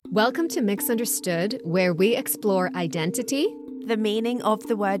Welcome to Misunderstood, where we explore identity, the meaning of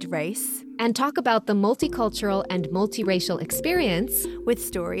the word race, and talk about the multicultural and multiracial experience with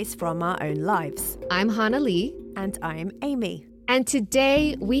stories from our own lives. I'm Hannah Lee. And I'm Amy. And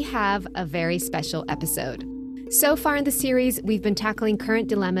today we have a very special episode. So far in the series, we've been tackling current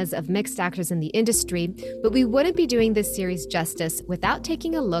dilemmas of mixed actors in the industry, but we wouldn't be doing this series justice without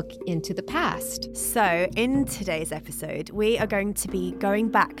taking a look into the past. So, in today's episode, we are going to be going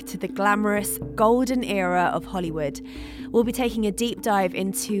back to the glamorous golden era of Hollywood. We'll be taking a deep dive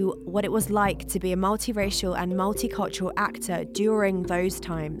into what it was like to be a multiracial and multicultural actor during those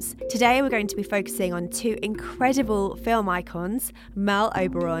times. Today, we're going to be focusing on two incredible film icons, Merle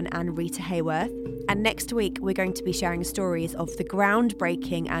Oberon and Rita Hayworth. And next week, we're going to be sharing stories of the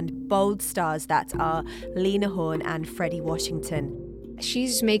groundbreaking and bold stars that are Lena Horne and Freddie Washington.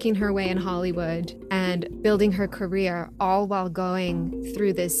 She's making her way in Hollywood and building her career, all while going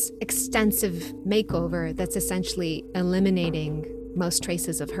through this extensive makeover that's essentially eliminating most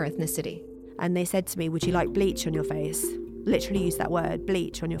traces of her ethnicity. And they said to me, would you like bleach on your face? Literally use that word,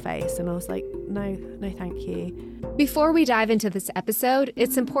 bleach on your face. And I was like, no, thank you. Before we dive into this episode,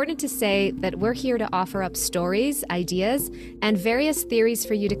 it's important to say that we're here to offer up stories, ideas, and various theories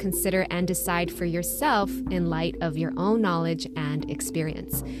for you to consider and decide for yourself in light of your own knowledge and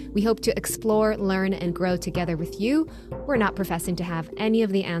experience. We hope to explore, learn, and grow together with you. We're not professing to have any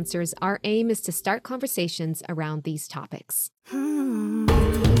of the answers. Our aim is to start conversations around these topics.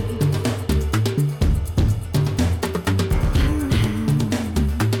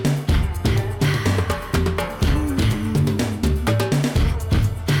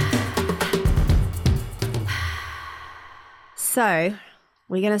 So,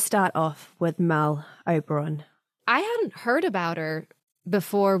 we're going to start off with Merle Oberon. I hadn't heard about her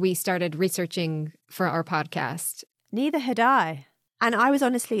before we started researching for our podcast. Neither had I. And I was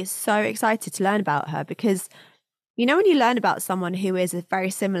honestly so excited to learn about her because, you know, when you learn about someone who is a very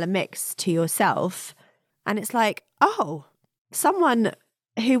similar mix to yourself, and it's like, oh, someone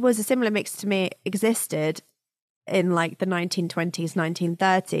who was a similar mix to me existed in like the 1920s,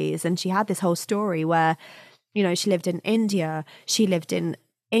 1930s. And she had this whole story where, you know, she lived in India, she lived in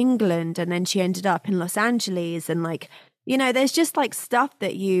England, and then she ended up in Los Angeles. And like, you know, there's just like stuff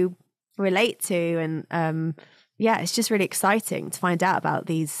that you relate to. And yeah, it's just really exciting to find out about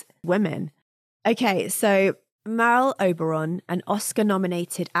these women. Okay, so Merle Oberon, an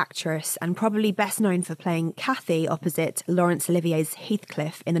Oscar-nominated actress and probably best known for playing Kathy opposite Laurence Olivier's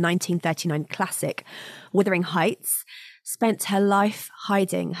Heathcliff in the 1939 classic Wuthering Heights, spent her life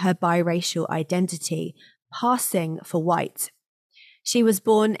hiding her biracial identity, passing for white. She was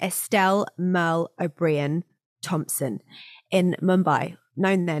born Estelle Merle O'Brien Thompson in Mumbai,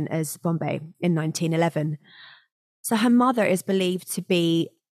 known then as Bombay, in 1911. So her mother is believed to be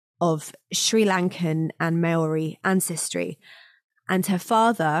of Sri Lankan and Maori ancestry, and her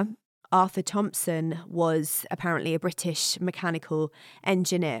father, Arthur Thompson, was apparently a British mechanical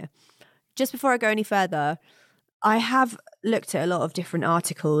engineer. Just before I go any further, I have looked at a lot of different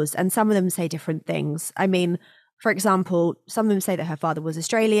articles and some of them say different things. I mean, for example, some of them say that her father was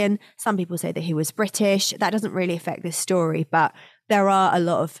Australian. Some people say that he was British. That doesn't really affect this story, but there are a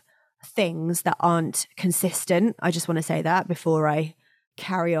lot of things that aren't consistent. I just want to say that before I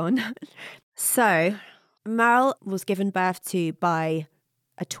carry on. So, Merle was given birth to by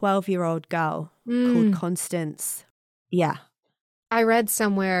a 12-year-old girl called Constance. Yeah. I read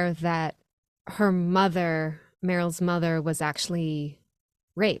somewhere that her mother, Merle's mother, was actually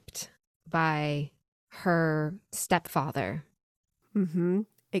raped by her stepfather.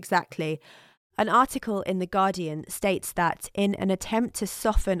 Exactly. An article in The Guardian states that in an attempt to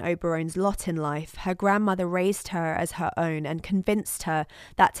soften Oberon's lot in life, her grandmother raised her as her own and convinced her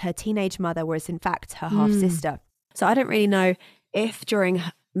that her teenage mother was in fact her half-sister. So I don't really know if during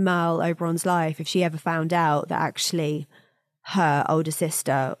Merle Oberon's life, if she ever found out that actually her older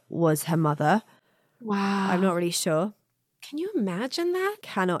sister was her mother. Wow. I'm not really sure. Can you imagine that?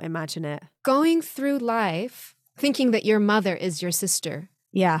 Cannot imagine it. Going through life thinking that your mother is your sister.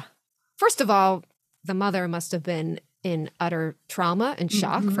 Yeah. First of all, the mother must have been in utter trauma and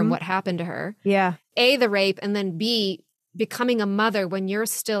shock from what happened to her. Yeah. A, the rape, and then B, becoming a mother when you're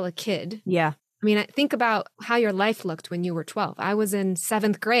still a kid. Yeah. I mean, think about how your life looked when you were 12. I was in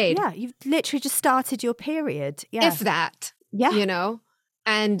 7th grade. Yeah, you've literally just started your period. Yeah. If that. Yeah. You know?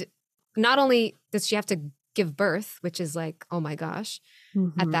 And not only does she have to give birth, which is like, oh my gosh,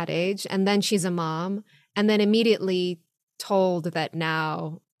 at that age. And then she's a mom. And then immediately told that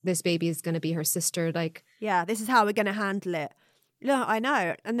now this baby is going to be her sister. Like, yeah, this is how we're going to handle it. No, I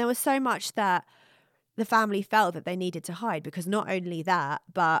know. And there was so much that the family felt that they needed to hide, because not only that,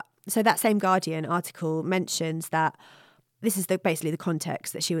 but so that same Guardian article mentions that this is basically the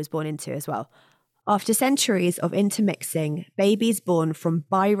context that she was born into as well. After centuries of intermixing, babies born from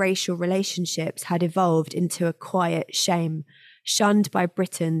biracial relationships had evolved into a quiet shame, shunned by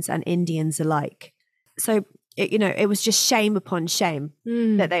Britons and Indians alike. So, it was just shame upon shame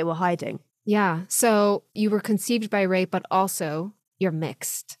that they were hiding. Yeah. So you were conceived by rape, but also you're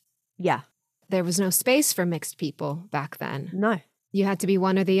mixed. Yeah. There was no space for mixed people back then. No. You had to be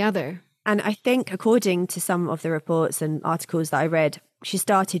one or the other. And I think, according to some of the reports and articles that I read, she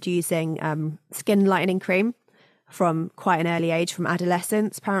started using skin lightening cream from quite an early age, from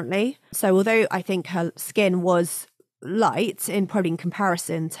adolescence, apparently. So although I think her skin was light probably in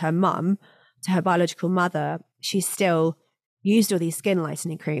comparison to her mum, to her biological mother, she still used all these skin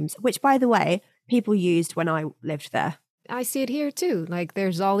lightening creams, which, by the way, people used when I lived there. I see it here too. Like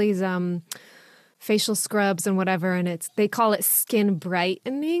there's all these facial scrubs and whatever, and they call it skin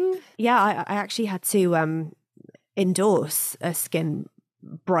brightening. Yeah, I actually had to endorse a skin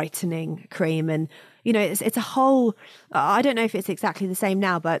brightening cream, and it's a whole, I don't know if it's exactly the same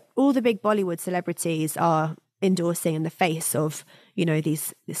now, but all the big Bollywood celebrities are endorsing in the face of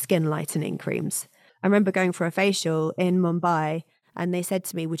these skin lightening creams. I remember going for a facial in Mumbai, and they said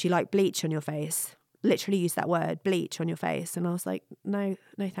to me, would you like bleach on your face? Literally used that word, bleach on your face. And I was like, no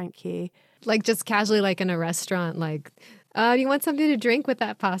thank you. Like just casually, like in a restaurant, like, do you want something to drink with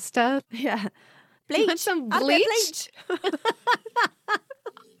that pasta? Yeah. Bleach. You want some bleach?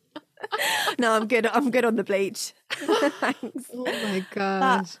 No, I'm good. I'm good on the bleach. Thanks. Oh my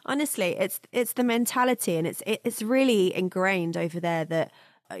gosh. But honestly, it's the mentality, and it's really ingrained over there that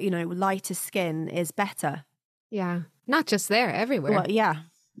lighter skin is better. Yeah. Not just there, everywhere. Well, yeah.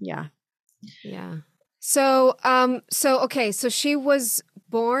 So okay, so she was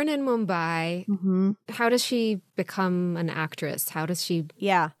born in Mumbai. Mm-hmm. How does she become an actress? How does she?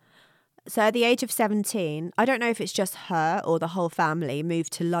 Yeah. So at the age of 17, I don't know if it's just her or the whole family,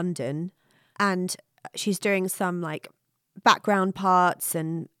 moved to London, and she's doing some like background parts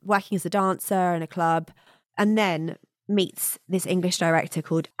and working as a dancer in a club, and then meets this English director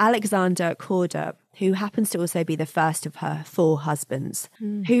called Alexander Korda, who happens to also be the first of her 4 husbands,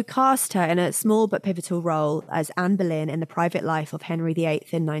 who cast her in a small but pivotal role as Anne Boleyn in The Private Life of Henry VIII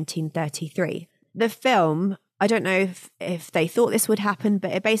in 1933. The film, I don't know if they thought this would happen,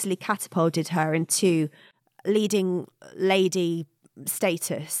 but it basically catapulted her into leading lady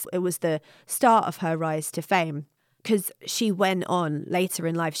status. It was the start of her rise to fame, because she went on later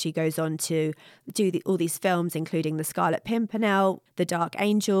in life. She goes on to do all these films, including The Scarlet Pimpernel, The Dark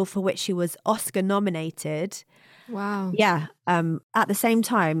Angel, for which she was Oscar nominated. Wow. Yeah. At the same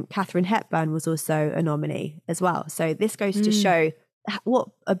time, Katharine Hepburn was also a nominee as well. So this goes to show what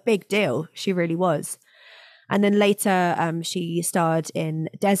a big deal she really was. And then later, she starred in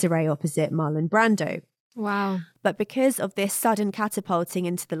Desiree opposite Marlon Brando. Wow. But because of this sudden catapulting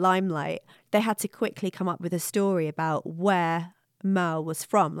into the limelight, they had to quickly come up with a story about where Merle was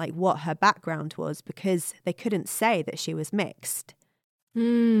from, like what her background was, because they couldn't say that she was mixed.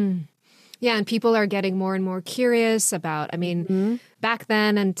 Yeah, and people are getting more and more curious about, back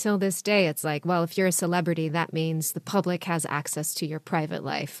then until this day, it's like, well, if you're a celebrity, that means the public has access to your private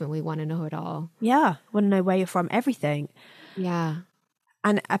life, and we want to know it all. Yeah, want to know where you're from, everything. Yeah.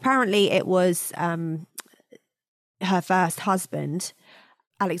 And apparently it was her first husband,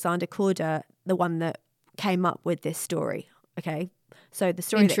 Alexander Korda, the one that came up with this story. Okay, so the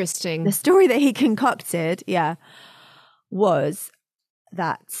story, interesting. The story that he concocted, was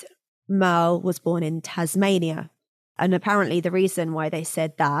that Merle was born in Tasmania, and apparently the reason why they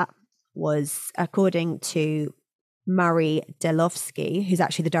said that was, according to Murray Delovsky, who's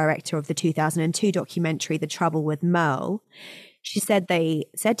actually the director of the 2002 documentary The Trouble with Merle. She said they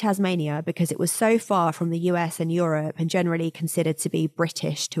said Tasmania because it was so far from the US and Europe and generally considered to be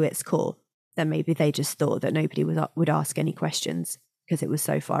British to its core. Then maybe they just thought that nobody would ask any questions because it was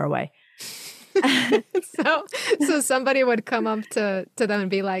so far away. So somebody would come up to them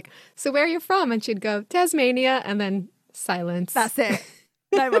and be like, so where are you from? And she'd go, Tasmania, and then silence. That's it.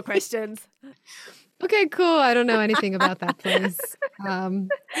 No more questions. Okay, cool. I don't know anything about that place.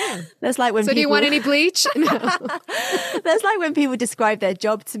 That's like when. So, do you want any bleach? No. That's like when people describe their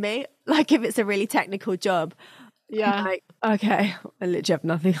job to me, like if it's a really technical job. Yeah. I'm like, okay, I literally have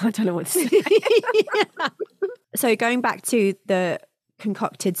nothing. I don't know what to say. So going back to the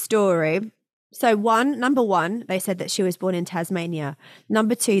concocted story. So number one, they said that she was born in Tasmania.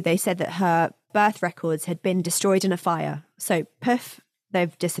 Number 2, they said that her birth records had been destroyed in a fire. So poof,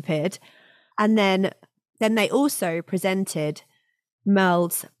 they've disappeared. And then they also presented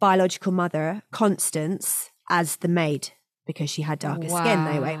Merle's biological mother, Constance, as the maid because she had darker skin.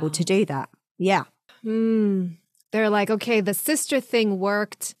 They were able to do that. Yeah. They're like, okay, the sister thing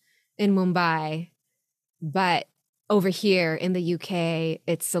worked in Mumbai, but over here in the UK,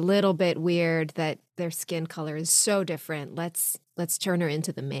 it's a little bit weird that their skin color is so different. Let's turn her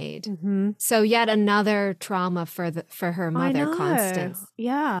into the maid. Mm-hmm. So yet another trauma for her mother, Constance.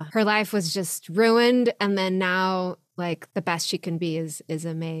 Yeah. Her life was just ruined, and then now, like, the best she can be is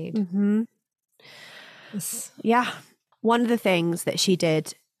a maid. Mm-hmm. Yeah. One of the things that she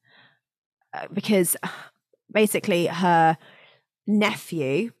did, because basically her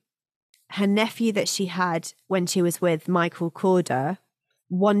nephew that she had when she was with Michael Corder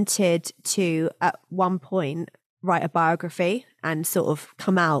wanted to, at one point, write a biography and sort of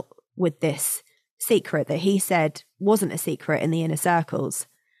come out with this secret that he said wasn't a secret in the inner circles.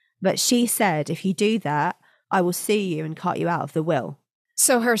 But she said, if you do that, I will sue you and cut you out of the will.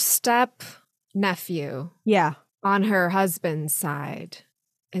 So her step nephew, yeah, on her husband's side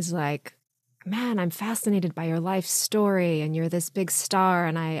is like, man, I'm fascinated by your life story and you're this big star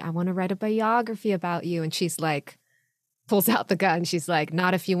and I want to write a biography about you. And she's like, pulls out the gun. She's like,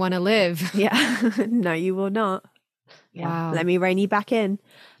 not if you want to live. Yeah. No, you will not. Yeah. Wow. Let me rein you back in.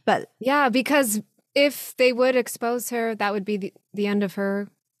 But yeah, because if they would expose her, that would be the end of her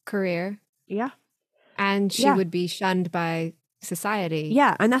career. Yeah. And she would be shunned by society.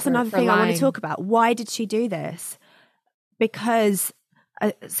 Yeah. And that's another thing I want to talk about. Why did she do this? Because,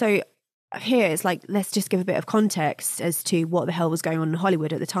 so here it's like, let's just give a bit of context as to what the hell was going on in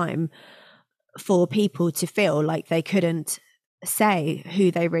Hollywood at the time for people to feel like they couldn't say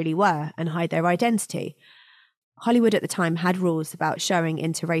who they really were and hide their identity. Hollywood at the time had rules about showing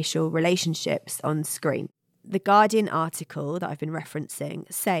interracial relationships on screen. The Guardian article that I've been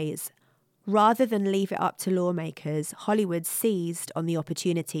referencing says, rather than leave it up to lawmakers, Hollywood seized on the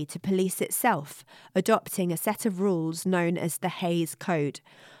opportunity to police itself, adopting a set of rules known as the Hays Code,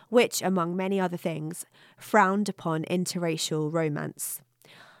 which, among many other things, frowned upon interracial romance.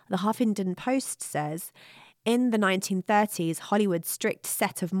 The Huffington Post says, in the 1930s, Hollywood's strict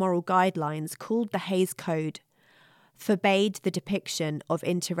set of moral guidelines, called the Hays Code, forbade the depiction of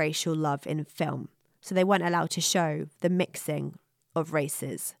interracial love in film. So they weren't allowed to show the mixing of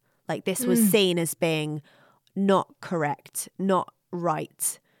races. Like, this was seen as being not correct, not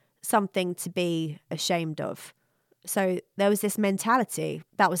right, something to be ashamed of. So there was this mentality,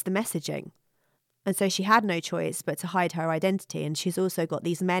 that was the messaging. And so she had no choice but to hide her identity. And she's also got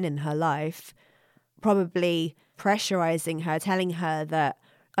these men in her life probably pressurizing her, telling her that,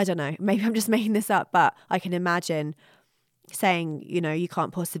 I don't know, maybe I'm just making this up, but I can imagine saying, you know, you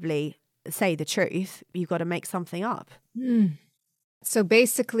can't possibly say the truth. You've got to make something up. So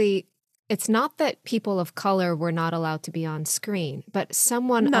basically, it's not that people of color were not allowed to be on screen, but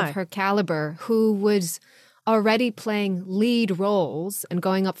someone of her caliber who was already playing lead roles and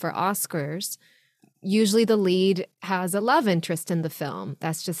going up for Oscars. Usually the lead has a love interest in the film.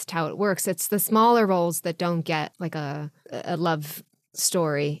 That's just how it works. It's the smaller roles that don't get like a love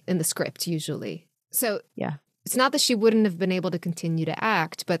story in the script usually. So yeah, it's not that she wouldn't have been able to continue to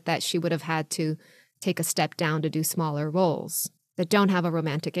act, but that she would have had to take a step down to do smaller roles that don't have a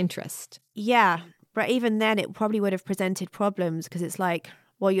romantic interest. Yeah, but even then it probably would have presented problems because it's like,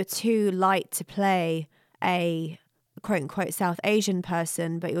 well, you're too light to play a quote unquote South Asian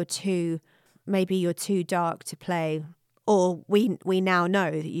person, but maybe you're too dark to play, or we now know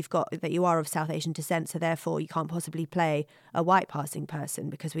that you are of South Asian descent, so therefore you can't possibly play a white passing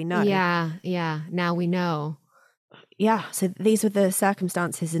person because we know. Yeah. Now we know. Yeah, so these were the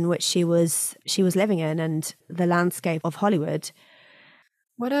circumstances in which she was living in, and the landscape of Hollywood.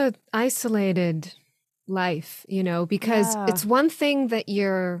 What a isolated life, you know, because it's one thing that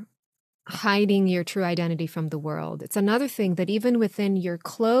you're hiding your true identity from the world. It's another thing that even within your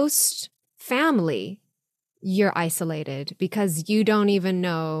close family, you're isolated because you don't even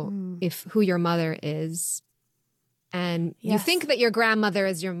know who your mother is. And you think that your grandmother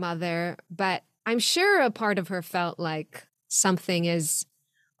is your mother, but I'm sure a part of her felt like something is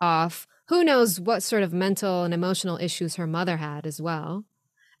off. Who knows what sort of mental and emotional issues her mother had as well.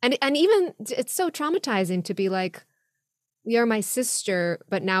 And even it's so traumatizing to be like, you're my sister,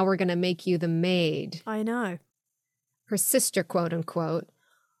 but now we're going to make you the maid. I know. Her sister, quote unquote,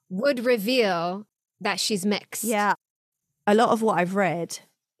 would reveal that she's mixed. Yeah. A lot of what I've read,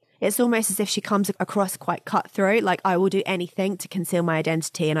 it's almost as if she comes across quite cutthroat. Like, I will do anything to conceal my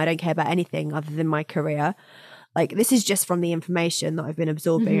identity and I don't care about anything other than my career. Like, this is just from the information that I've been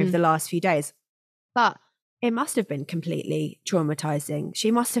absorbing over the last few days. But it must have been completely traumatizing.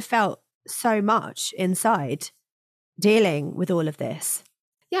 She must have felt so much inside dealing with all of this.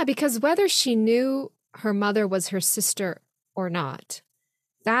 Yeah, because whether she knew her mother was her sister or not,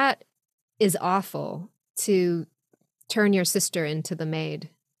 that is awful, to turn your sister into the maid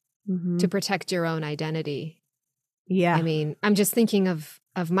to protect your own identity. Yeah. I mean, I'm just thinking of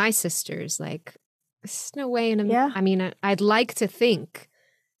my sisters. Like, there's no way I mean, I'd like to think,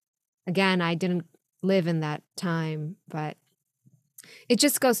 again, I didn't live in that time, but it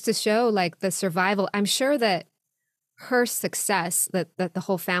just goes to show, like, the survival. I'm sure that her success, that the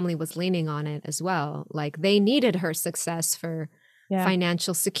whole family was leaning on it as well. Like, they needed her success for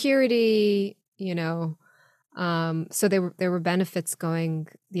financial security, you know. So there were benefits going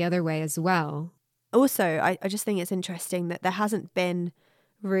the other way as well. Also, I just think it's interesting that there hasn't been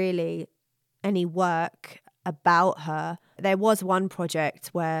really any work about her. There was one project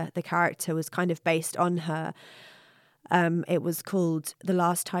where the character was kind of based on her. It was called The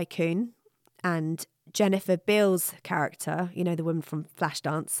Last Tycoon, and Jennifer Beals' character, you know, the woman from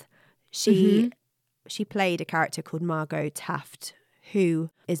Flashdance, she played a character called Margot Taft, who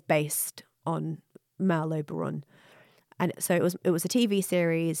is based on Merle Oberon. And so it was a TV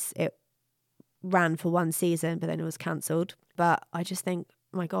series. It ran for one season, but then it was cancelled. But I just think,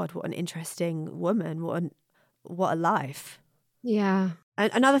 my God, what an interesting woman. What a life. Yeah.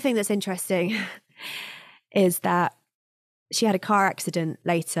 And another thing that's interesting is that she had a car accident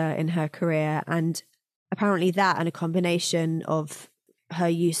later in her career, and apparently that and a combination of her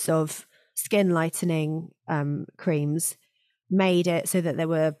use of skin lightening creams made it so that there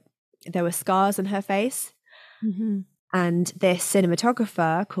were scars on her face. And this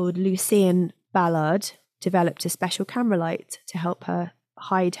cinematographer called Lucien Ballard developed a special camera light to help her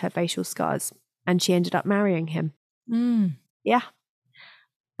hide her facial scars, and she ended up marrying him. Yeah.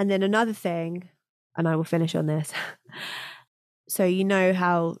 And then another thing, and I will finish on this. So you know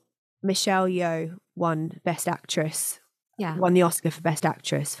how Michelle Yeoh won Best Actress, won the Oscar for Best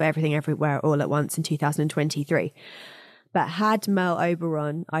Actress for Everything Everywhere All at Once in 2023. But had Merle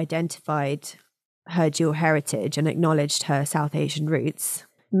Oberon identified her dual heritage and acknowledged her South Asian roots,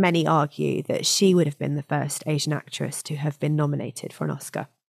 many argue that she would have been the first Asian actress to have been nominated for an Oscar.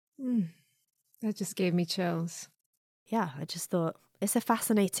 That just gave me chills. Yeah, I just thought it's a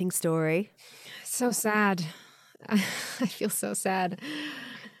fascinating story. So sad. I feel so sad.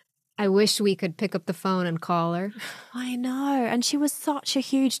 I wish we could pick up the phone and call her. I know. And she was such a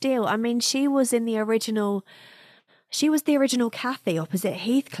huge deal. I mean, she was the original Kathy opposite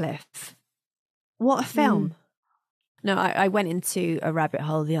Heathcliff. What a film. No, I went into a rabbit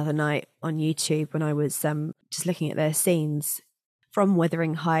hole the other night on YouTube when I was just looking at their scenes from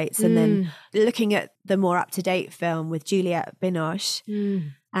Wuthering Heights and then looking at the more up-to-date film with Juliette Binoche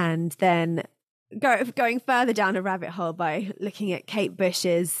and then going further down a rabbit hole by looking at Kate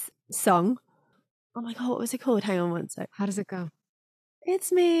Bush's song. Oh my God, what was it called? Hang on one sec. How does it go?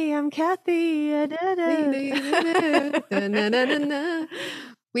 It's me, I'm Kathy.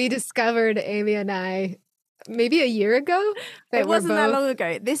 We discovered, Amy and I, maybe a year ago. It wasn't that long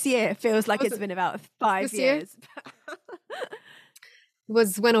ago. This year feels like it's been about 5 years.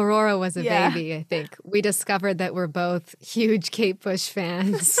 Was when Aurora was a baby, I think. We discovered that we're both huge Kate Bush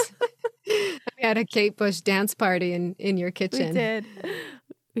fans. We had a Kate Bush dance party in your kitchen. We did.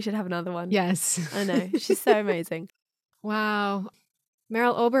 We should have another one. Yes. I know. She's so amazing. Wow.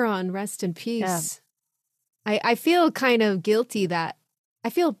 Merle Oberon, rest in peace. Yeah. I feel kind of guilty that I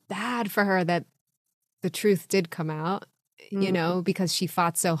feel bad for her that the truth did come out, you know, because she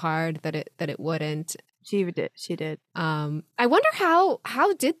fought so hard that it wouldn't. She did. I wonder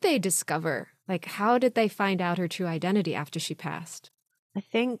how did they discover? Like, how did they find out her true identity after she passed? I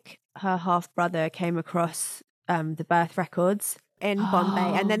think her half brother came across the birth records in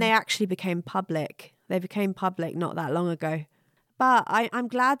Bombay, and then they actually became public. They became public not that long ago. But I'm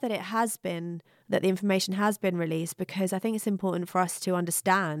glad that that the information has been released, because I think it's important for us to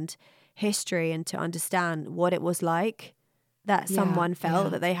understand history and to understand what it was like that someone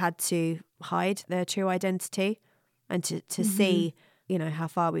felt that they had to hide their true identity, and to see, you know, how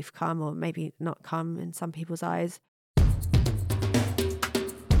far we've come, or maybe not come in some people's eyes.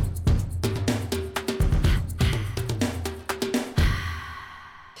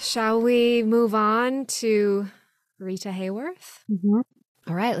 Shall we move on to Rita Hayworth?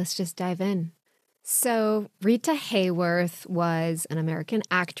 All right, let's just dive in. So Rita Hayworth was an American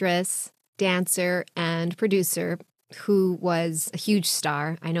actress, dancer, and producer who was a huge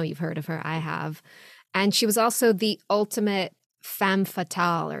star. I know you've heard of her. I have. And she was also the ultimate femme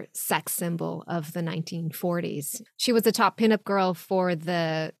fatale, or sex symbol, of the 1940s. She was the top pinup girl for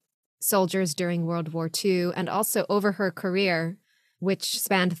the soldiers during World War II. And also over her career, which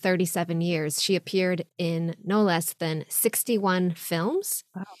spanned 37 years. She appeared in no less than 61 films.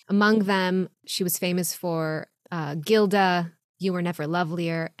 Wow. Among them, she was famous for Gilda, You Were Never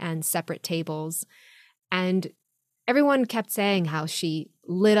Lovelier, and Separate Tables. And everyone kept saying how she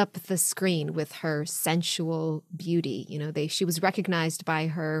lit up the screen with her sensual beauty. You know, she was recognized by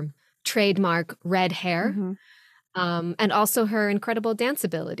her trademark red hair, and also her incredible dance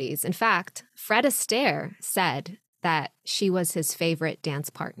abilities. In fact, Fred Astaire said that she was his favorite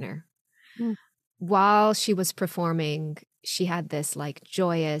dance partner. While she was performing, she had this like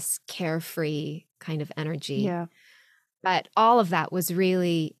joyous, carefree kind of energy. Yeah. But all of that was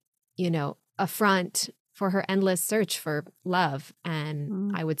really, you know, a front for her endless search for love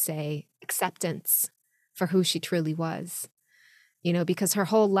and I would say acceptance for who she truly was. You know, because her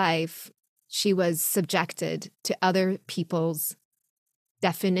whole life she was subjected to other people's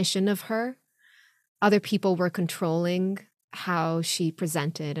definition of her. Other people were controlling how she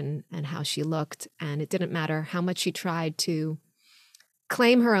presented and how she looked. And it didn't matter how much she tried to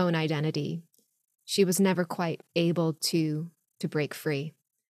claim her own identity. She was never quite able to break free.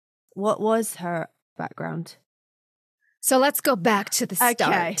 What was her background? So let's go back to the start.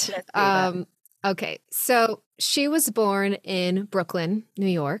 Okay, let's do that. Okay, so she was born in Brooklyn, New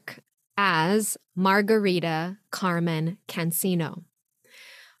York, as Margarita Carmen Cancino.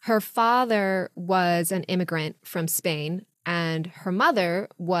 Her father was an immigrant from Spain, and her mother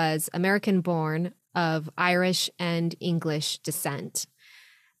was American-born of Irish and English descent.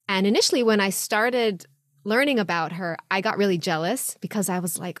 And initially, when I started learning about her, I got really jealous because I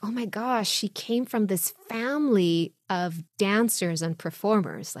was like, oh my gosh, she came from this family of dancers and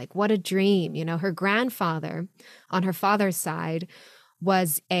performers. Like, what a dream. You know, her grandfather on her father's side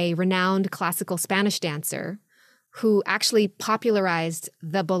was a renowned classical Spanish dancer who actually popularized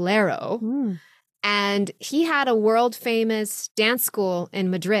the bolero. And he had a world famous dance school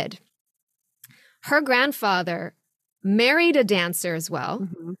in Madrid. Her grandfather married a dancer as well.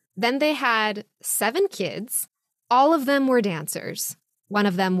 Then they had 7 kids. All of them were dancers. One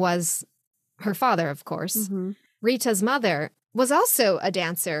of them was her father, of course. Rita's mother was also a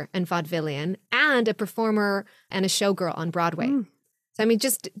dancer and vaudevillian and a performer and a showgirl on Broadway. So, I mean,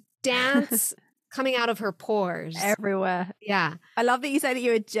 just dance coming out of her pores. Everywhere. Yeah. I love that you say that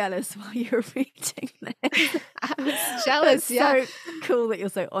you were jealous while you were reading this. I was jealous, So cool that you're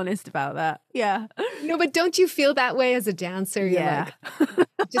so honest about that. Yeah. No, but don't you feel that way as a dancer? You're like, you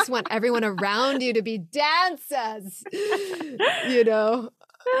just want everyone around you to be dancers, you know?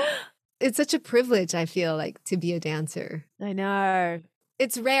 It's such a privilege, I feel like, to be a dancer. I know.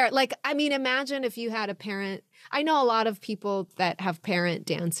 It's rare. Like, I mean, imagine if you had a parent. I know a lot of people that have parent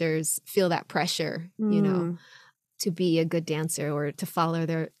dancers feel that pressure, you know, to be a good dancer or to follow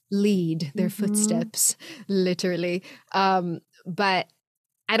their lead, their footsteps, literally. But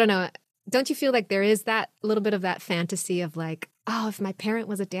I don't know. Don't you feel like there is that little bit of that fantasy of like, oh, if my parent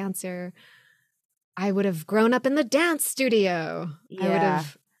was a dancer, I would have grown up in the dance studio. Yeah. I would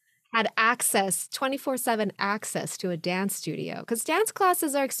have had access, 24/7 access to a dance studio because dance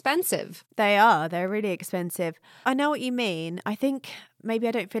classes are expensive. They are. They're really expensive. I know what you mean. I think maybe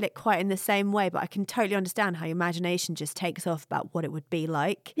I don't feel it quite in the same way, but I can totally understand how your imagination just takes off about what it would be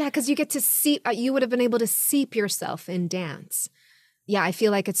like. Yeah, because you get to see, you would have been able to seep yourself in dance. Yeah, I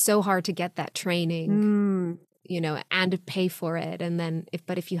feel like it's so hard to get that training, you know, and pay for it. And then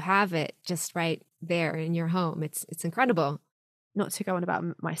if you have it just right there in your home, it's incredible. Not to go on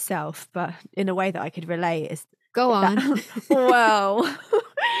about myself, but in a way that I could relate is Go on. well,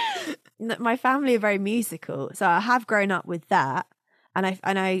 my family are very musical, so I have grown up with that, and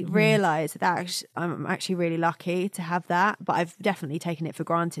I realise that I'm actually really lucky to have that. But I've definitely taken it for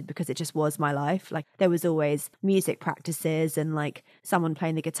granted because it just was my life. Like there was always music practices and like someone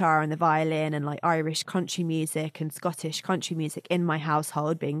playing the guitar and the violin and like Irish country music and Scottish country music in my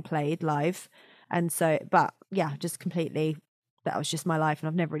household being played live, and so but yeah, just completely. That was just my life and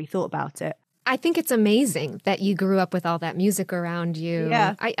I've never really thought about it. I think it's amazing that you grew up with all that music around you.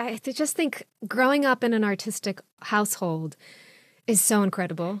 Yeah. I just think growing up in an artistic household is so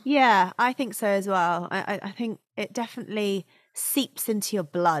incredible. Yeah, I think so as well. I think it definitely seeps into your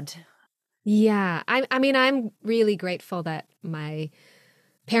blood. Yeah. I mean, I'm really grateful that my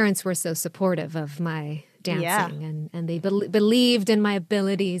parents were so supportive of my dancing and they believed in my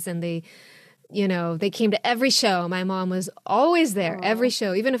abilities and they came to every show. My mom was always there, every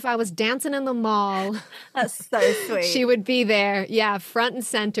show. Even if I was dancing in the mall. That's so sweet. She would be there. Yeah, front and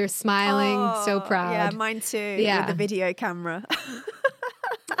center, smiling, so proud. Yeah, mine too, with the video camera.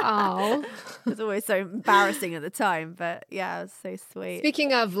 Oh. It was always so embarrassing at the time, but yeah, it was so sweet.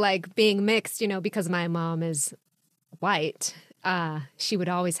 Speaking of like being mixed, because my mom is white, she would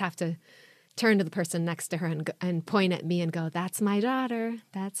always have to turn to the person next to her and point at me and go, "That's my daughter.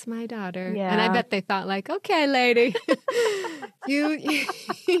 That's my daughter." Yeah. And I bet they thought like, "Okay, lady, you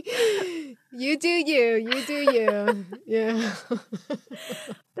you do you. Yeah."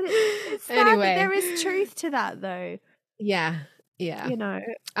 But it's sad Anyway. that there is truth to that, though. Yeah. You know.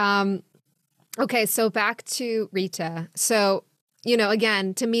 Okay, so back to Rita. So,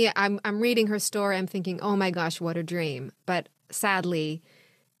 again, to me, I'm reading her story. I'm thinking, oh my gosh, what a dream. But sadly,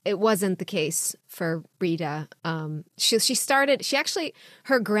 it wasn't the case for Rita. Her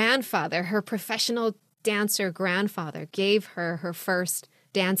grandfather, her professional dancer grandfather, gave her first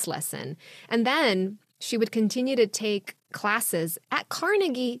dance lesson. And then she would continue to take classes at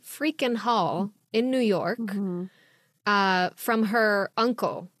Carnegie freaking Hall in New York from her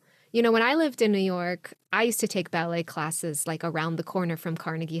uncle. When I lived in New York, I used to take ballet classes like around the corner from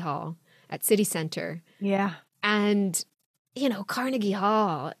Carnegie Hall at City Center. Yeah. And, Carnegie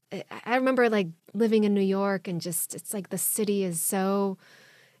Hall, I remember like living in New York and just, it's like the city is so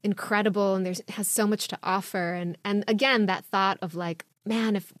incredible and has so much to offer. And again, that thought of like,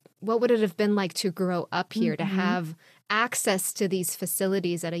 man, what would it have been like to grow up here, to have access to these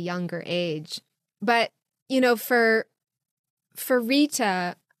facilities at a younger age? But, for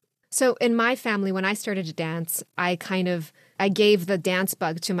Rita, so in my family, when I started to dance, I gave the dance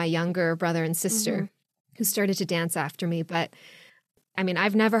bug to my younger brother and sister who started to dance after me. But I mean,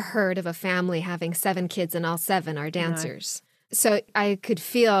 I've never heard of a family having 7 kids and all 7 are dancers. No. So I could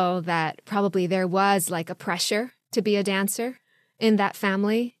feel that probably there was like a pressure to be a dancer in that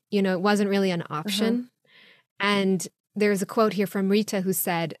family. It wasn't really an option. And there's a quote here from Rita who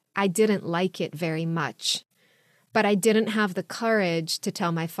said, "I didn't like it very much, but I didn't have the courage to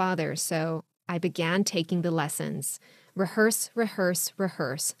tell my father, so I began taking the lessons. Rehearse, rehearse,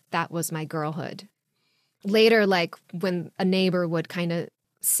 rehearse. That was my girlhood." Later, like when a neighbor would kind of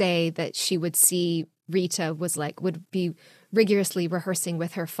say that she would see Rita would be rigorously rehearsing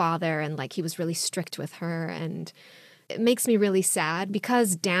with her father and like he was really strict with her. And it makes me really sad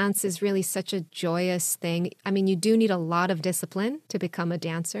because dance is really such a joyous thing. I mean, you do need a lot of discipline to become a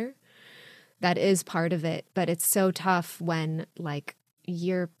dancer. That is part of it, but it's so tough when like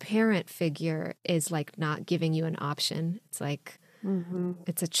your parent figure is like not giving you an option. It's like,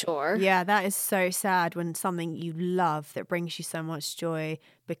 it's a chore. Yeah, that is so sad when something you love that brings you so much joy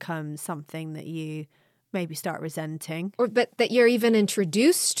becomes something that you maybe start resenting. But that you're even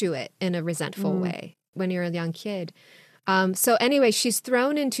introduced to it in a resentful way when you're a young kid. So anyway, she's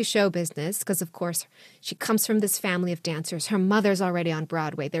thrown into show business because, of course, she comes from this family of dancers. Her mother's already on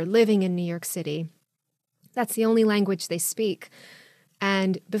Broadway. They're living in New York City. That's the only language they speak.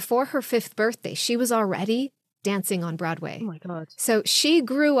 And before her 5th birthday, she was already dancing on Broadway. Oh, my God. So she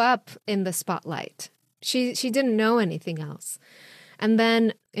grew up in the spotlight. She didn't know anything else. And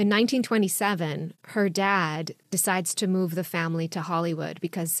then in 1927, her dad decides to move the family to Hollywood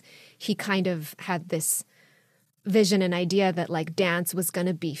because he kind of had this vision and idea that like dance was going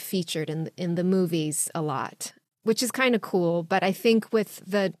to be featured in the movies a lot, which is kind of cool. But I think with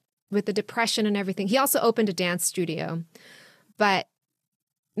the Depression and everything, he also opened a dance studio, but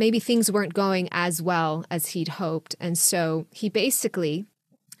maybe things weren't going as well as he'd hoped. And so he basically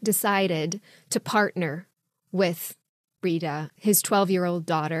decided to partner with Rita, his 12-year-old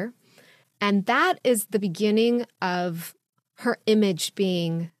daughter. And that is the beginning of her image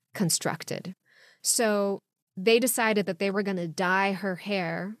being constructed. So they decided that they were going to dye her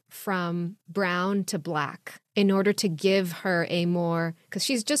hair from brown to black in order to give her a more, because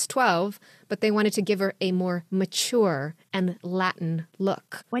she's just 12, but they wanted to give her a more mature and Latin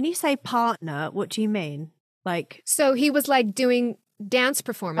look. When you say partner, what do you mean? Like, so he was like doing dance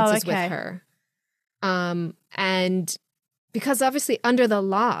performances with her. And because obviously under the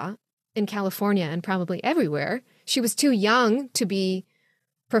law in California and probably everywhere, she was too young to be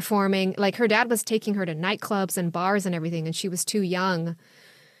performing. Like her dad was taking her to nightclubs and bars and everything, and she was too young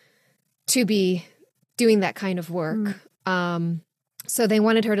to be doing that kind of work. So they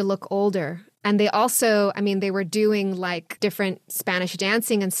wanted her to look older. And they also, I mean, they were doing like different Spanish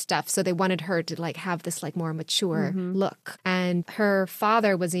dancing and stuff. So they wanted her to like have this like more mature look. And her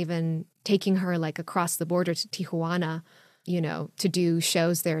father was even taking her like across the border to Tijuana, you know, to do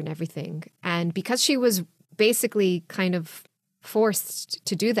shows there and everything. And because she was basically kind of forced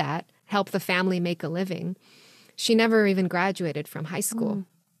to do that, help the family make a living, she never even graduated from high school.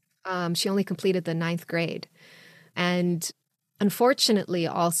 She only completed the 9th grade. And unfortunately,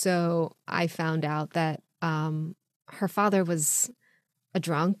 also, I found out that her father was a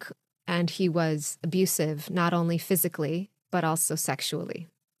drunk and he was abusive, not only physically, but also sexually.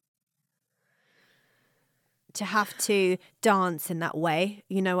 to have to dance in that way.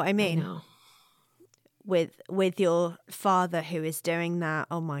 You know what I mean? I know. With your father who is doing that.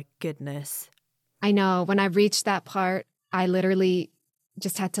 Oh my goodness. I know. When I reached that part, I literally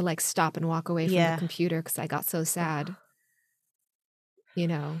just had to like stop and walk away from the computer because I got so sad. You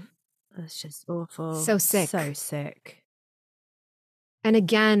know. That's just awful. So sick. So sick. And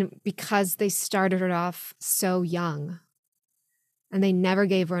again, because they started her off so young and they never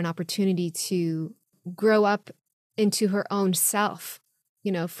gave her an opportunity to grow up into her own self.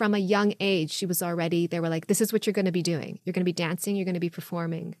 You know, from a young age, she was already, they were like, this is what you're going to be doing. You're going to be dancing. You're going to be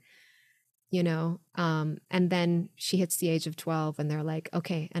performing, you know. And then she hits the age of 12 and they're like,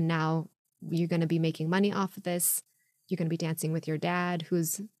 okay, and now you're going to be making money off of this. You're going to be dancing with your dad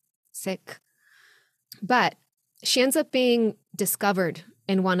who's sick. But she ends up being discovered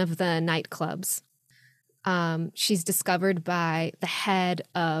in one of the nightclubs. She's discovered by the head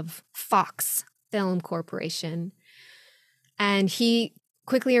of Fox Film Corporation. And he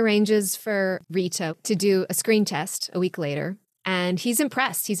quickly arranges for Rita to do a screen test a week later. And he's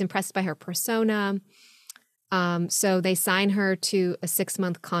impressed. He's impressed by her persona. So they sign her to a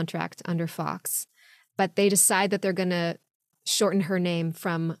 6-month contract under Fox. But they decide that they're going to shorten her name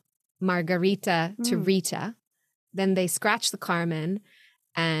from Margarita to Rita. Then they scratched the Carmen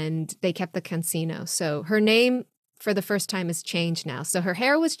and they kept the Cancino. So her name for the first time is changed now. So her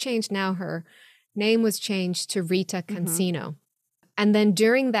hair was changed now. Her name was changed to Rita Cancino. And then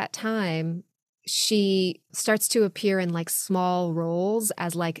during that time, she starts to appear in like small roles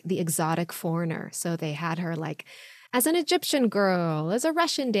as like the exotic foreigner. So they had her like as an Egyptian girl, as a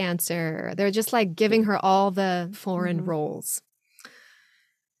Russian dancer. They're just like giving her all the foreign roles.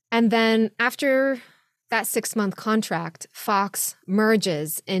 And then after that 6-month contract, Fox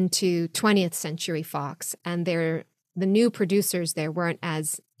merges into 20th Century Fox, and the new producers there weren't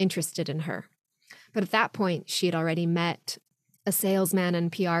as interested in her. But at that point, she had already met a salesman and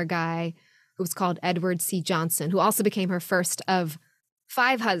PR guy who was called Edward C. Johnson, who also became her first of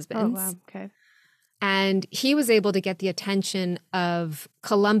 5 husbands. Oh, wow. Okay. And he was able to get the attention of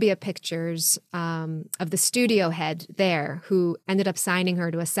Columbia Pictures, of the studio head there, who ended up signing her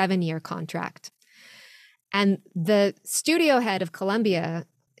to a 7-year contract. And the studio head of Columbia,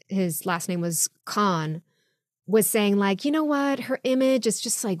 his last name was Khan, was saying like, you know what, her image is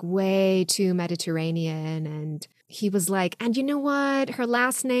just like way too Mediterranean. And he was like, and you know what, her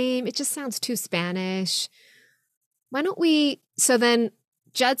last name, it just sounds too Spanish. Why don't we? So then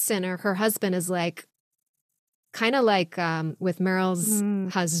Judson, or her husband, is like, kind of like with Merle's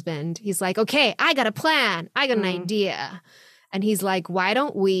husband. He's like, okay, I got a plan. I got an idea. And he's like, why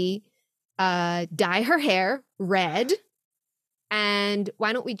don't we dye her hair red? And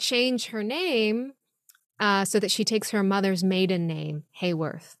why don't we change her name so that she takes her mother's maiden name,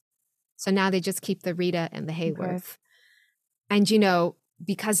 Hayworth. So now they just keep the Rita and the Hayworth. Okay. And, you know,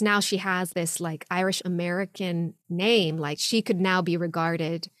 because now she has this like Irish American name, like she could now be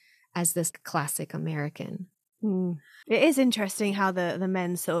regarded as this classic American. It is interesting how the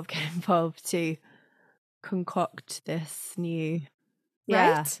men sort of get involved to concoct this new,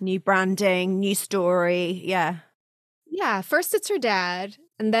 new branding, new story. Yeah. Yeah. First it's her dad,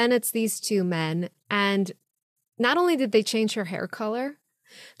 and then it's these 2 men. And not only did they change her hair color,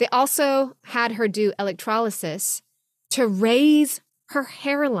 they also had her do electrolysis to raise her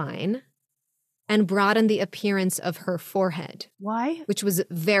hairline and broaden the appearance of her forehead. Why? Which was a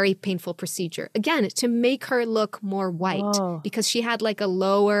very painful procedure. Again, to make her look more white because she had like a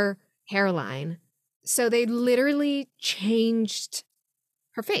lower hairline. So they literally changed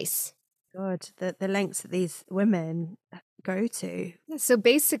her face. God, the lengths that these women go to. Yeah, so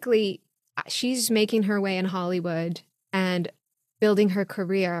basically, she's making her way in Hollywood and building her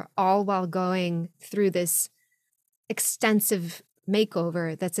career, all while going through this extensive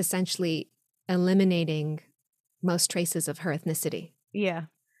makeover that's essentially eliminating most traces of her ethnicity. Yeah.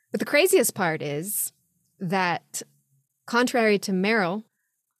 But the craziest part is that, contrary to Merle,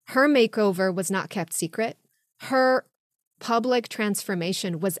 her makeover was not kept secret. Her public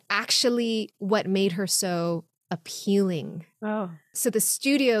transformation was actually what made her so appealing. Oh. So the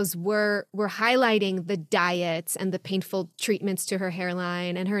studios were highlighting the diets and the painful treatments to her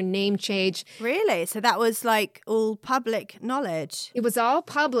hairline and her name change. Really? So that was like all public knowledge? It was all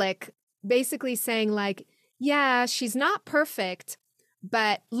public, basically saying like, yeah, she's not perfect,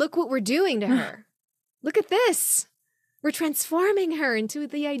 but look what we're doing to her. Look at this. We're transforming her into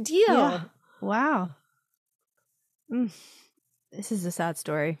the ideal. Yeah. Wow. This is a sad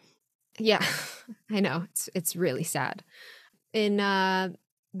story. Yeah, I know. It's really sad. In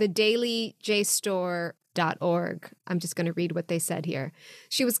the Daily JSTOR I'm just going to read what they said here.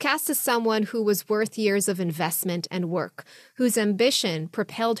 She was cast as someone who was worth years of investment and work, whose ambition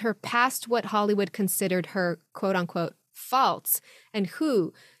propelled her past what Hollywood considered her quote unquote faults, and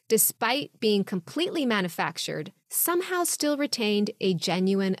who, despite being completely manufactured, somehow still retained a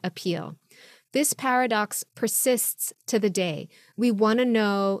genuine appeal. This paradox persists to the day. We want to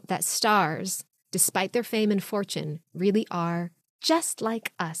know that stars, despite their fame and fortune, really are just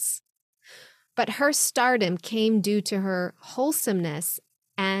like us. But her stardom came due to her wholesomeness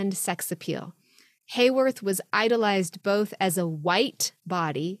and sex appeal. Hayworth was idolized both as a white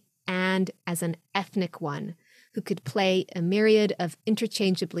body and as an ethnic one who could play a myriad of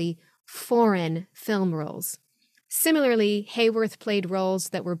interchangeably foreign film roles. Similarly, Hayworth played roles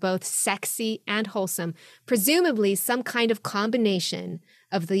that were both sexy and wholesome, presumably some kind of combination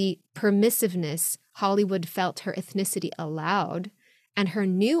of the permissiveness Hollywood felt her ethnicity allowed and her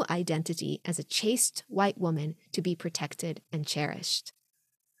new identity as a chaste white woman to be protected and cherished.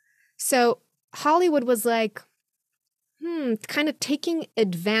 So Hollywood was like, kind of taking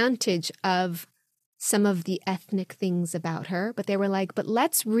advantage of some of the ethnic things about her, but they were like, but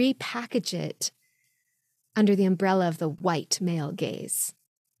let's repackage it under the umbrella of the white male gaze.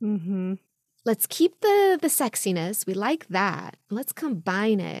 Mm-hmm. Let's keep the sexiness. We like that. Let's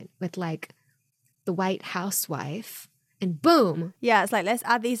combine it with like the white housewife and boom. Yeah, it's like, let's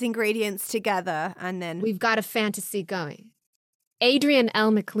add these ingredients together and then we've got a fantasy going. Adrienne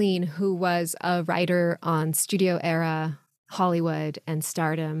L. McLean, who was a writer on Studio Era, Hollywood, and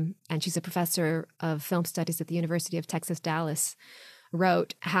Stardom, and she's a professor of film studies at the University of Texas, Dallas,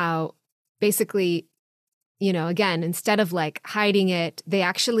 wrote how basically, you know, again, instead of like hiding it,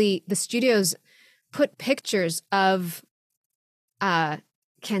 the studios put pictures of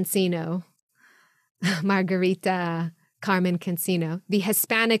Cancino, Margarita Carmen Cancino, the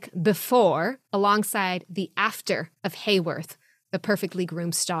Hispanic before, alongside the after of Hayworth, the perfectly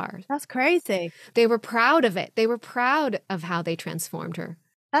groomed star. That's crazy. They were proud of it. They were proud of how they transformed her.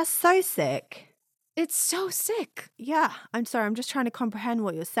 That's so sick. It's so sick. Yeah, I'm sorry. I'm just trying to comprehend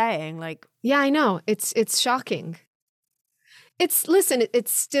what you're saying. Like, yeah, I know. It's shocking. It's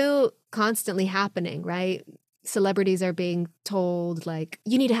still constantly happening, right? Celebrities are being told like,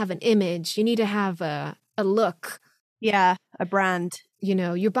 you need to have an image. You need to have a look. Yeah, a brand. You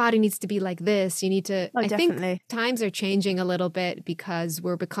know, your body needs to be like this. You need to, Oh, I definitely. think times are changing a little bit because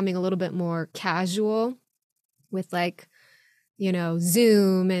we're becoming a little bit more casual with like, you know,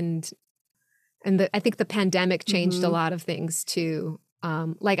 Zoom and I think the pandemic changed a lot of things too.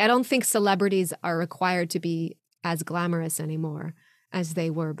 Like, I don't think celebrities are required to be as glamorous anymore as they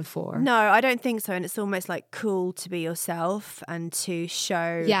were before. No, I don't think so. And it's almost like cool to be yourself and to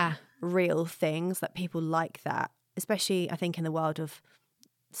show real things, that people like that. Especially, I think, in the world of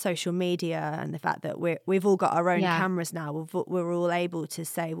social media and the fact that we've all got our own cameras now. We're all able to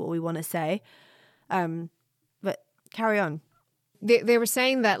say what we want to say. But carry on. They were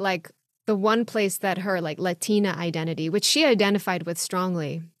saying that like the one place that her like Latina identity, which she identified with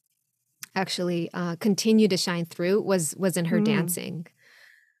strongly, actually continued to shine through was in her dancing.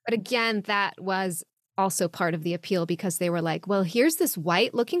 But again, that was also part of the appeal because they were like, well, here's this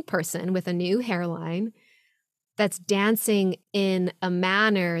white looking person with a new hairline that's dancing in a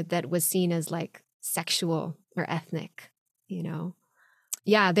manner that was seen as like sexual or ethnic, you know?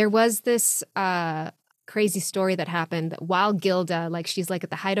 Yeah, there was this crazy story that happened while Gilda, like she's like at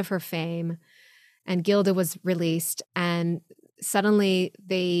the height of her fame, and Gilda was released, and suddenly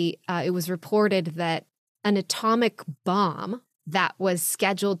it was reported that an atomic bomb that was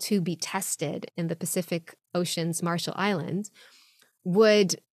scheduled to be tested in the Pacific Ocean's Marshall Islands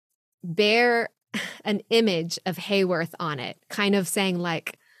would bear an image of Hayworth on it, kind of saying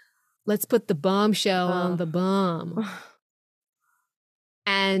like, let's put the bombshell on the bomb.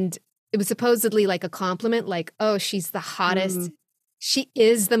 And it was supposedly like a compliment, like, oh, she's the hottest. She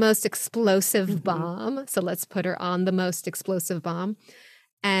is the most explosive bomb. So let's put her on the most explosive bomb.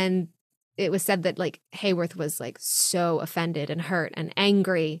 And it was said that like Hayworth was like so offended and hurt and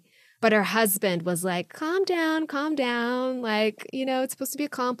angry. But her husband was like, calm down. Like, you know, it's supposed to be a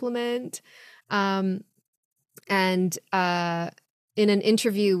compliment. And in an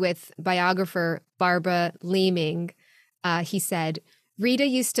interview with biographer Barbara Leeming, he said, Rita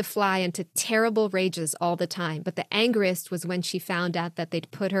used to fly into terrible rages all the time, but the angriest was when she found out that they'd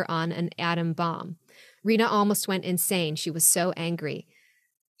put her on an atom bomb. Rita almost went insane. She was so angry.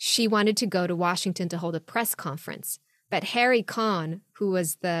 She wanted to go to Washington to hold a press conference, but Harry Kahn, who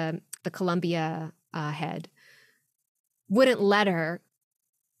was the Columbia head, wouldn't let her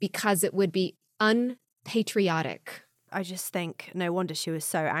because it would be unpatriotic. I just think no wonder she was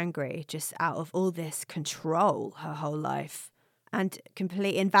so angry, just out of all this control her whole life and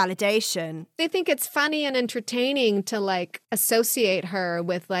complete invalidation. They think it's funny and entertaining to like associate her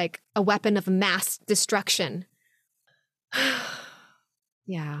with like a weapon of mass destruction.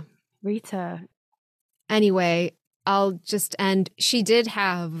 Yeah. Rita. Anyway, I'll just end. She did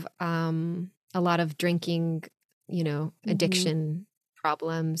have a lot of drinking, addiction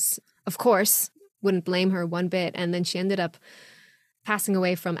problems. Of course, wouldn't blame her one bit. And then she ended up passing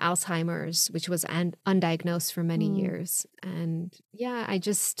away from Alzheimer's, which was undiagnosed for many years. And yeah, I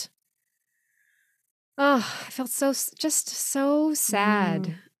felt so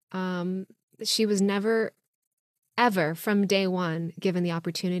sad. She was never, ever from day one given the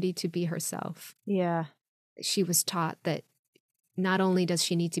opportunity to be herself. Yeah. She was taught that not only does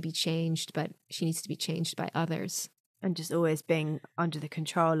she need to be changed, but she needs to be changed by others. And just always being under the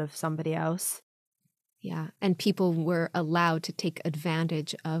control of somebody else. Yeah. And people were allowed to take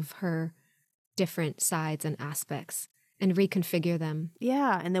advantage of her different sides and aspects and reconfigure them.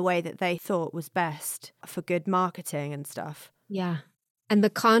 Yeah, in the way that they thought was best for good marketing and stuff. Yeah. And the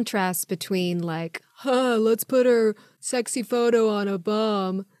contrast between like, let's put her sexy photo on a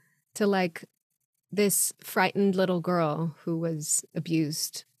bomb to like this frightened little girl who was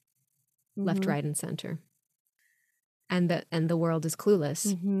abused left, right, and center. And the world is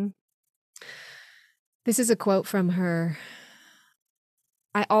clueless. Mm-hmm. This is a quote from her.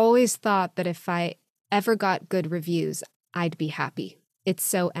 I always thought that if I ever got good reviews, I'd be happy. It's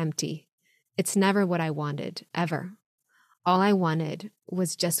so empty. It's never what I wanted, ever. All I wanted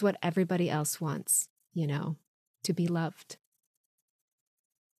was just what everybody else wants, to be loved.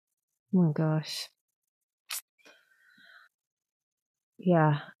 Oh my gosh.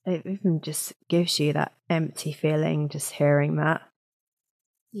 Yeah, it even just gives you that empty feeling just hearing that.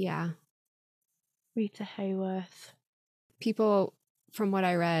 Yeah. Rita Hayworth. People, from what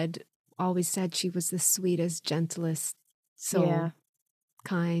I read, always said she was the sweetest, gentlest soul. Yeah.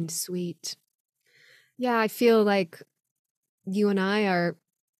 Kind, sweet. Yeah, I feel like you and I are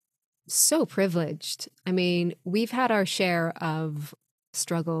so privileged. I mean, we've had our share of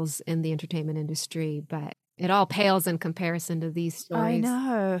struggles in the entertainment industry, but it all pales in comparison to these stories. I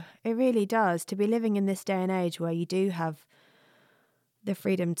know. It really does. To be living in this day and age where you do have the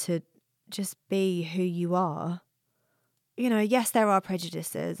freedom to just be who you are. Yes, there are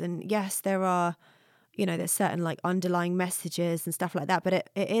prejudices, and yes, there are, there's certain like underlying messages and stuff like that, but it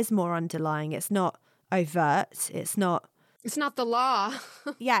is more underlying. It's not overt. It's not the law.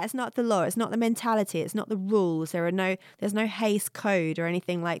 Yeah, it's not the law. It's not the mentality. It's not the rules. There's no Hays Code or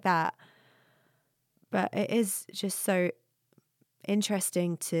anything like that. But it is just so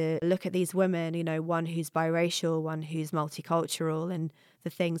interesting to look at these women, one who's biracial, one who's multicultural, and the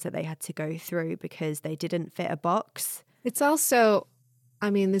things that they had to go through because they didn't fit a box. It's also,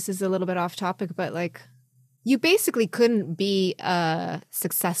 I mean, this is a little bit off topic, but like, you basically couldn't be a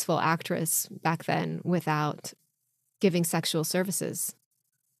successful actress back then without giving sexual services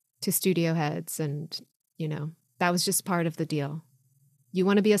to studio heads. And, that was just part of the deal. You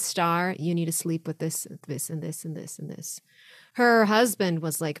want to be a star, you need to sleep with this, this, and this, and this, and this. Her husband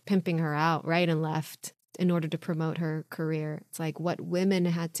was like pimping her out right and left in order to promote her career. It's like what women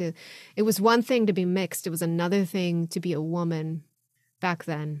had to, it was one thing to be mixed. It was another thing to be a woman back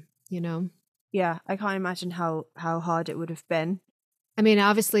then, Yeah, I can't imagine how hard it would have been. I mean,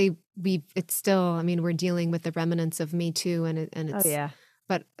 obviously we're dealing with the remnants of Me Too and it's, oh yeah,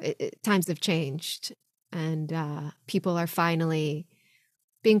 but times have changed and people are finally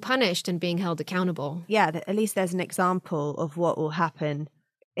being punished and being held accountable. Yeah, at least there's an example of what will happen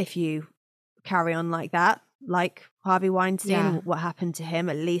if you carry on like that, like Harvey Weinstein, what happened to him.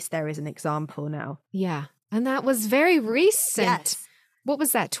 At least there is an example now. Yeah. And that was very recent. Yes. What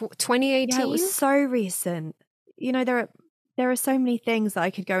was that, 2018? Yeah, it was so recent. There are so many things that I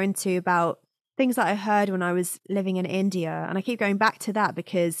could go into about things that I heard when I was living in India. And I keep going back to that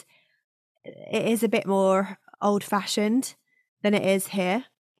because it is a bit more old-fashioned than it is here.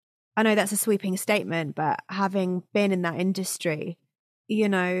 I know that's a sweeping statement, but having been in that industry,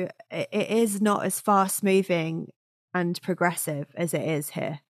 it is not as fast-moving and progressive as it is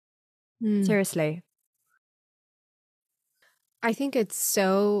here. Seriously. I think it's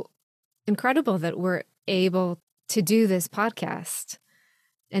so incredible that we're able to do this podcast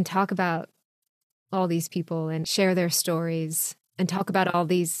and talk about all these people and share their stories and talk about all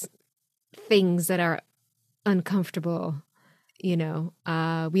these things that are uncomfortable. We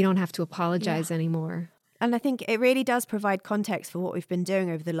don't have to apologize anymore. And I think it really does provide context for what we've been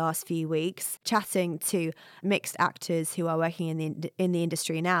doing over the last few weeks, chatting to mixed actors who are working in the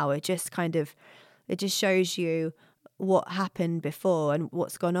industry now. It just shows you what happened before and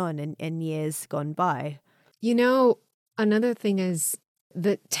what's gone on in years gone by. You know, another thing is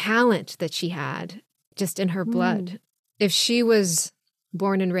the talent that she had just in her blood. If she was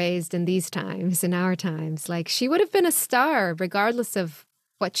born and raised in these times, in our times, like she would have been a star regardless of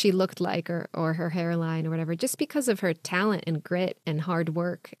what she looked like or her hairline or whatever, just because of her talent and grit and hard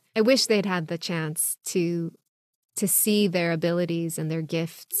work. I wish they'd had the chance to see their abilities and their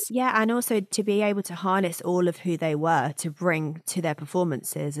gifts. Yeah, and also to be able to harness all of who they were to bring to their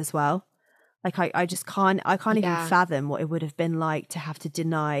performances as well. Like I just can't even fathom what it would have been like to have to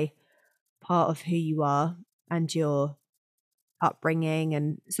deny part of who you are and your upbringing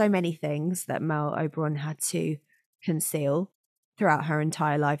and so many things that Merle Oberon had to conceal throughout her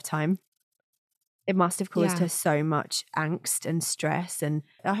entire lifetime. It must have caused her so much angst and stress. And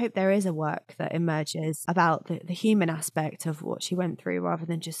I hope there is a work that emerges about the human aspect of what she went through rather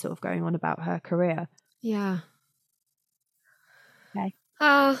than just sort of going on about her career. Yeah. Okay.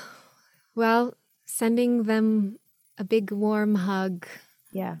 Well, sending them a big warm hug.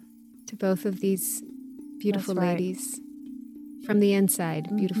 Yeah. To both of these beautiful ladies. From the inside.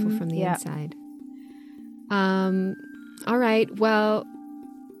 Beautiful from the inside. All right. Well,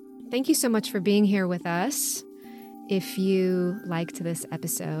 thank you so much for being here with us. If you liked this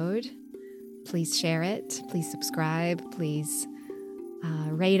episode, please share it. Please subscribe. Please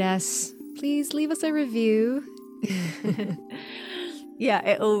rate us. Please leave us a review. Yeah,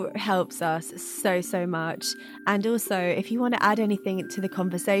 it all helps us so much. And also, if you want to add anything to the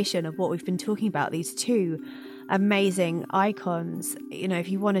conversation of what we've been talking about, these two amazing icons, you know, if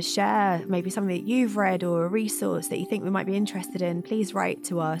you want to share maybe something that you've read or a resource that you think we might be interested in, please write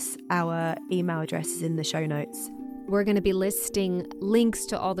to us. Our email address is in the show notes. We're going to be listing links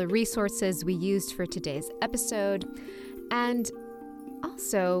to all the resources we used for today's episode. And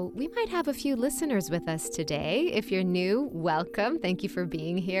also, we might have a few listeners with us today. If you're new, welcome. Thank you for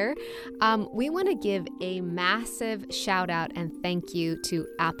being here. We want to give a massive shout out and thank you to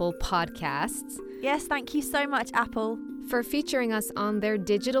Apple Podcasts. Yes, thank you so much, Apple, for featuring us on their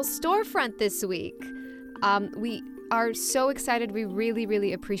digital storefront this week. We are so excited. We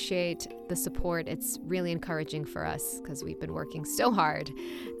really appreciate the support. It's really encouraging for us because we've been working so hard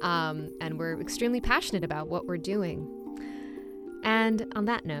and we're extremely passionate about what we're doing. And on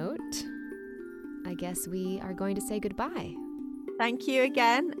that note, I guess we are going to say goodbye. Thank you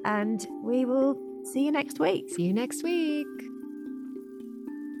again, and we will see you next week. See you next week.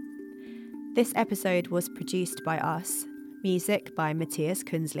 This episode was produced by us. Music by Matthias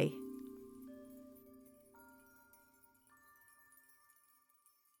Kunzli.